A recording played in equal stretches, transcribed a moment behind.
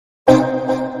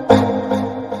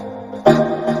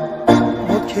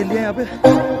खेल लिया यहाँ पे,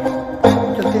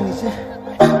 चलते हैं नीचे।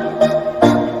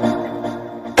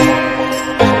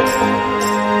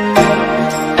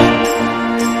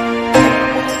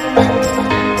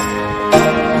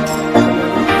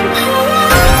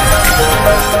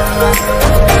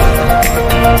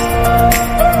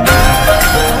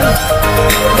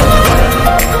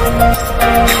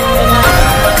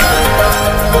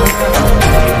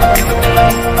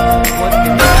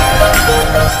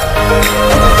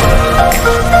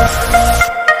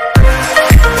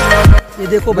 ये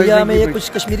देखो भैया, हमें ये कुछ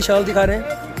कश्मीरी शॉल दिखा रहे हैं।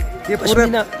 ये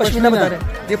पश्मीना बता रहे हैं।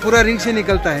 ये पूरा रिंग से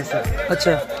निकलता है सर।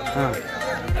 अच्छा हाँ,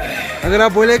 अगर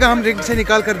आप बोलेगा हम रिंग से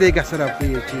निकाल कर देगा सर आपको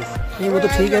ये चीज़। नहीं वो तो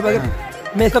ठीक है, मगर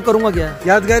मैं इसका करूँगा क्या?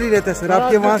 यादगारी रहता है सर।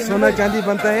 आपके वहाँ सोना चांदी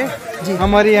बनता है जी,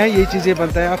 हमारे यहाँ यही चीज़ें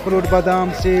बनता है। अखरोट,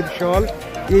 बादाम, सेब, शॉल,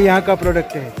 ये यहाँ का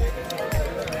प्रोडक्ट है।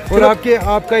 और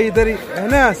आपका इधर है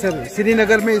ना सर,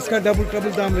 श्रीनगर में इसका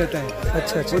डबल दाम रहता है।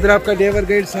 अच्छा अच्छा। उधर आपका ड्राइवर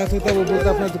गाइड साथ होता है, वो बोलता है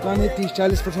अपना दुकान है,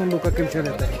 30-40% लोग का कमीशन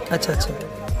रहता है। अच्छा अच्छा।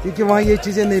 क्योंकि वहाँ ये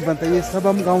चीज़ें नहीं बनता, ये सब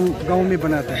हम गाँव में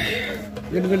बनाते हैं,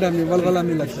 गंडा में, वलवला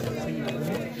में लगता है।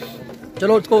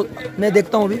 चलो उसको मैं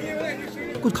देखता हूँ, अभी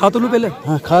कुछ खा तो लूँ पहले।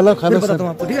 हाँ खा लो बताता हूँ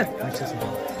आपको, ठीक है? अच्छा सर।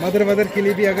 मदर के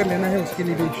लिए भी अगर लेना है उसके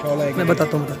लिए भी शॉल आएगा। मैं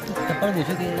बताता हूँ।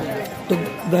 तो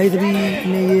गाइस अभी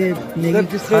मैं ये मैगी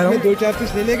जिस रेट में 2-4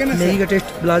 पीस ले लेगा ना, मैगी का टेस्ट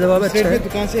लाजवाब अच्छा है।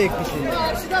 दुकान से 1 पीस ले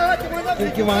लेगा,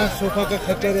 क्योंकि वहाँ सोफा का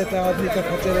खर्चा रहता है, आदमी का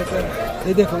खर्चा रहता है।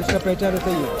 ये देखो इसका पहचान रहता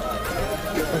है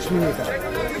पश्मीने का,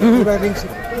 पूरा रिंग से।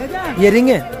 ये रिंग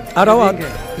है, आ रहा हो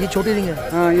ये छोटी रिंग है।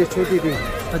 हाँ ये छोटी रिंग।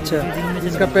 अच्छा,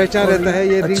 इसका पहचान रहता है,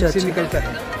 ये रिंग से निकलता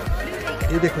है।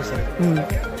 ये देखो सर,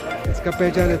 इसका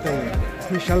पहचान रहता है,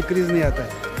 इसमें शॉल क्रीज नहीं आता है।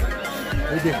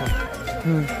 ये देखो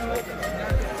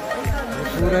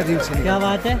पूरा रिंग से। क्या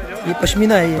बात है, ये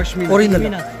पश्मीना है, ये पश्मीना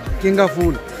ओरिजिनल किंगा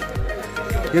फूल।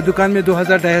 ये दुकान में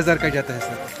 2000-2500 का जाता है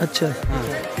सर। अच्छा हाँ,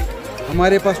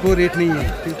 हमारे पास वो रेट नहीं है,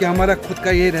 क्योंकि हमारा खुद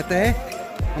का ये रहता है।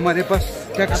 हमारे पास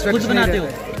टैक्स खुद बनाते हो?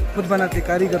 खुद बनाते,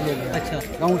 कारीगर लोग। अच्छा,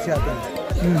 गाँव से आता है।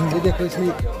 ये देखो इसमें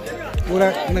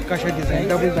पूरा नक्काशा डिजाइन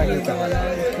डबल डालता है।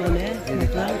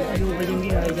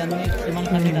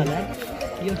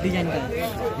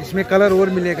 इसमें कलर और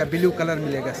मिलेगा, ब्लू कलर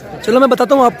मिलेगा सर। चलो मैं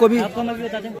बताता हूँ आपको, अभी आपको मैं भी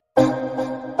बता दूं।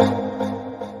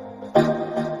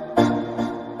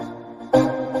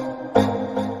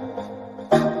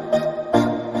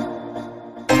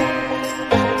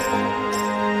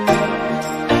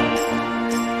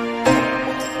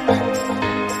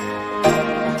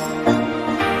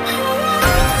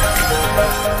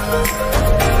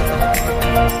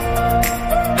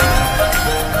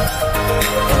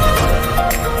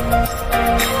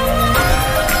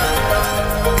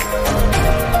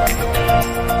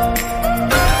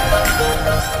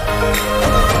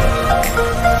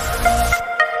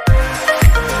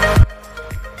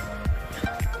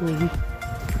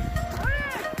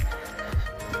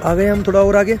 आ गए हम थोड़ा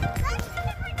और आगे,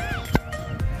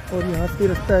 और यहाँ से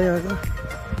रास्ता है यहाँ का,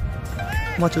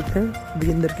 वहाँ चलते हैं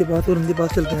बिजेंदर के पास, और उनके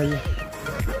पास चलते हैं आगे।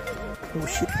 ओह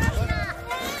शिट,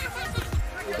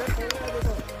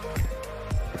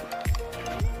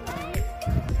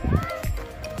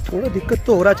 थोड़ा दिक्कत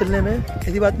तो हो रहा है चलने में,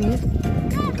 ऐसी बात नहीं है,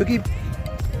 क्योंकि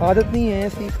आदत नहीं है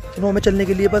ऐसी स्नो में चलने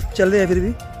के लिए, बस चल रहे हैं फिर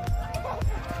भी।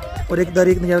 और एक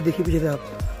नज़ारा देखिए पीछे से, आप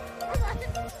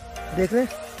देख रहे हैं।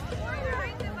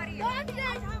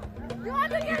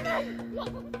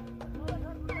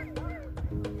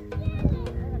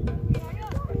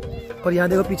 और यहाँ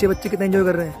देखो पीछे बच्चे कितना एंजॉय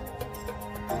कर रहे हैं,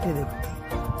 ये देखो।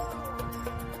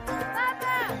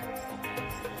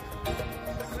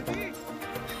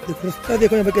 देखो रास्ता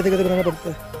देखो यहाँ पे कैसे कैसे बनाना पड़ता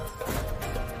है,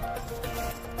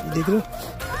 देख लो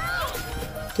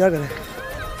क्या करें।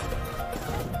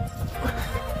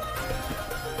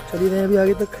 चलिए रहे हैं अभी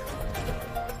आगे तक।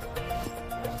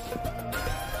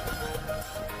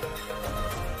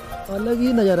 अलग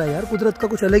ही नज़ारा है यार, कुदरत का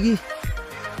कुछ अलग ही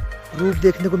रूप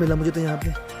देखने को मिला मुझे तो यहाँ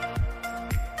पे।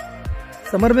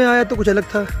 समर में आया तो कुछ अलग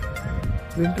था,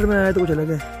 विंटर में आया तो कुछ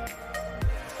अलग है,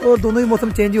 और दोनों ही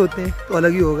मौसम चेंज ही होते हैं तो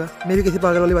अलग ही होगा। मैं भी किसी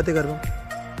पागल वाली बातें कर रहा हूँ।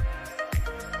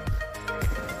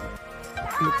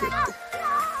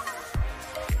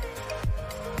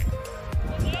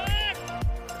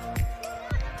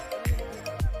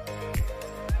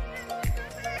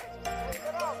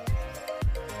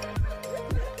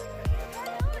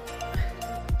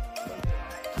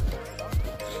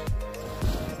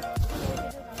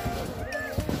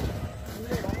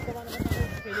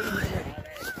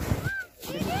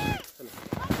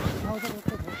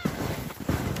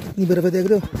 कितनी बर्फ है देख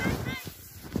रहे हो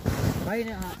भाई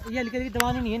ने। हाँ ये हल्की हल्की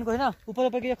दबानी नहीं है इनको, है ना, ऊपर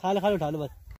ऊपर के खाल उठा लो बस।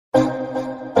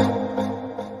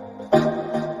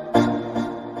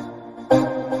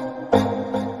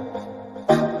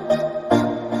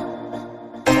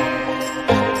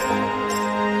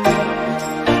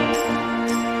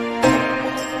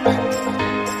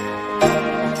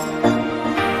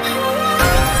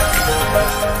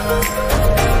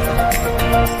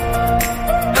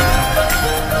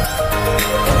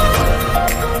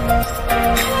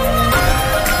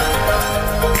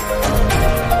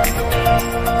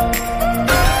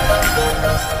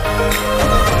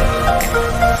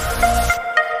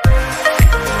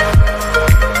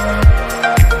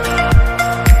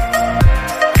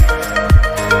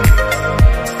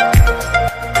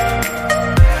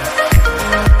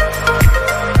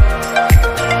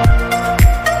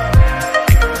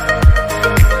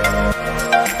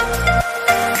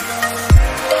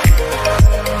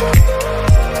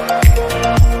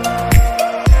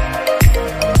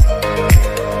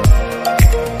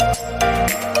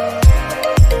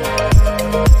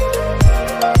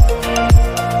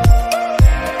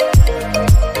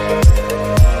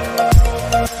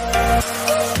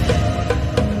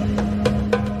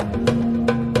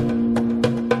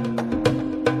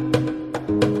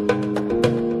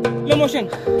 मोशन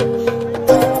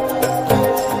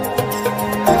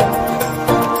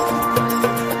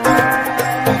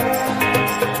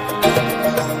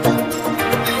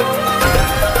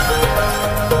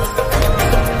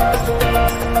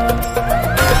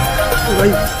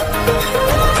भाई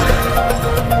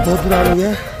बहुत बुरा हाल हो गया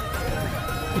है।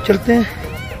 चलते हैं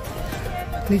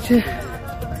नीचे,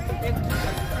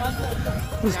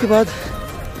 उसके बाद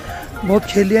बहुत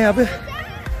खेल लिया यहाँ पे।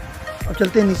 अब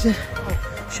चलते हैं नीचे,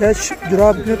 शायद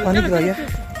जुराब में पानी गिरा गया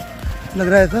लग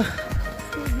रहा है ऐसा।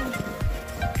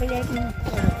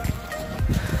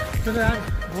 चलो यार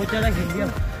बहुत ज़्यादा खेल लिया।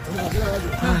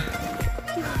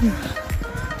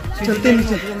 चलते हैं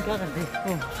नीचे। क्या करते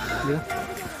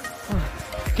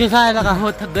कैसा है लगा?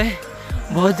 बहुत थक गए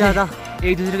बहुत ज़्यादा,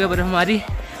 एक दूसरे के ऊपर हमारी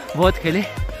बहुत खेले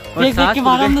और साथ के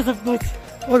मारा हमने सब कुछ।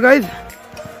 और गाइस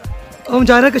हम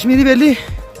जा रहे हैं कश्मीरी वैली।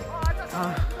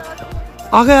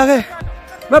 आ गए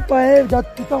मैं पाए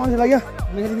जाता वहाँ चला गया,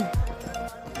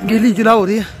 गीली जुला हो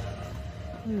रही है।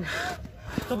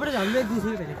 कपड़े डाल एक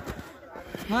दूसरे पे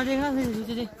वहाँ देखना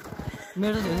फिर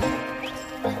मेरे तो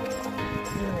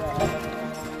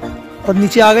और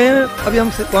नीचे आ गए हैं अभी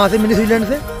हम वहाँ से मिनी स्विट्जरलैंड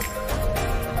से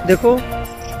देखो।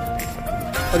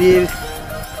 और ये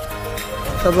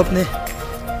सब अपने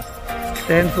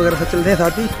फ्रेंड्स वगैरह सब चल रहे हैं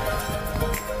साथ ही।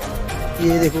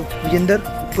 ये देखो विजेंदर,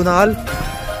 कुणाल,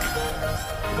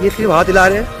 ये सिर्फ हाथ हिला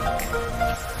रहे हैं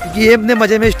क्योंकि ये अपने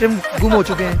मजे में इस टाइम गुम हो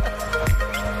चुके हैं।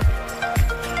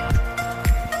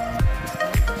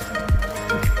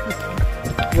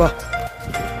 वाह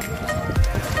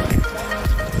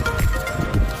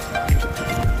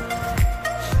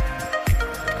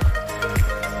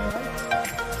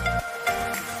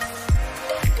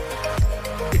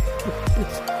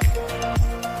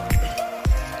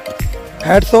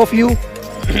हैट्स ऑफ यू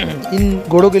इन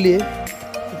घोड़ों के लिए।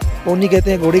 पोनी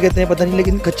कहते हैं, घोड़ी कहते हैं, पता नहीं,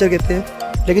 लेकिन खच्चर कहते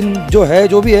हैं। लेकिन जो है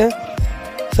जो भी है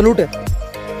सलूट है।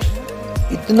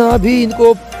 इतना भी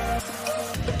इनको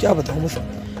क्या बताऊँ बस,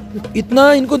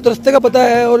 इतना इनको रास्ते का पता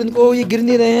है और इनको ये गिर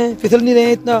नहीं रहे हैं, फिसल नहीं रहे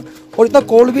हैं इतना। और इतना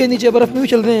कोल्ड भी है नीचे, बर्फ में भी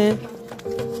चल रहे हैं।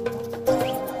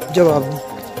 जवाब नहीं।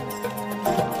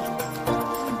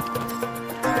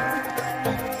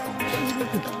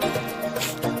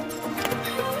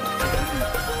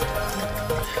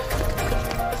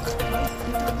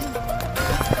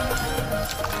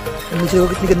 नीचे वो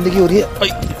कितनी गंदगी हो रही है।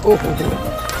 ओहो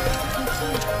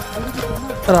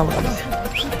आराम आराम से।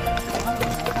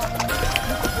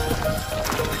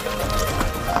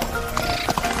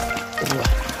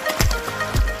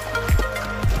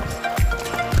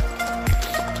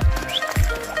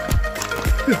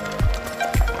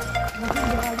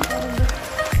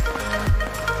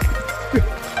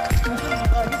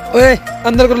 ओए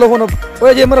अंदर कर लो फोन अब।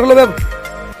 ओए जेब में रख लो अब।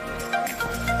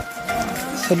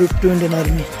 Salute to Indian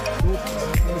army.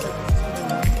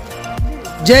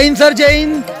 जय हिंद सर, जय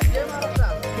हिंद,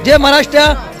 जय महाराष्ट्र,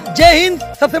 जय हिंद।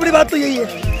 सबसे बड़ी बात तो यही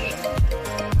है।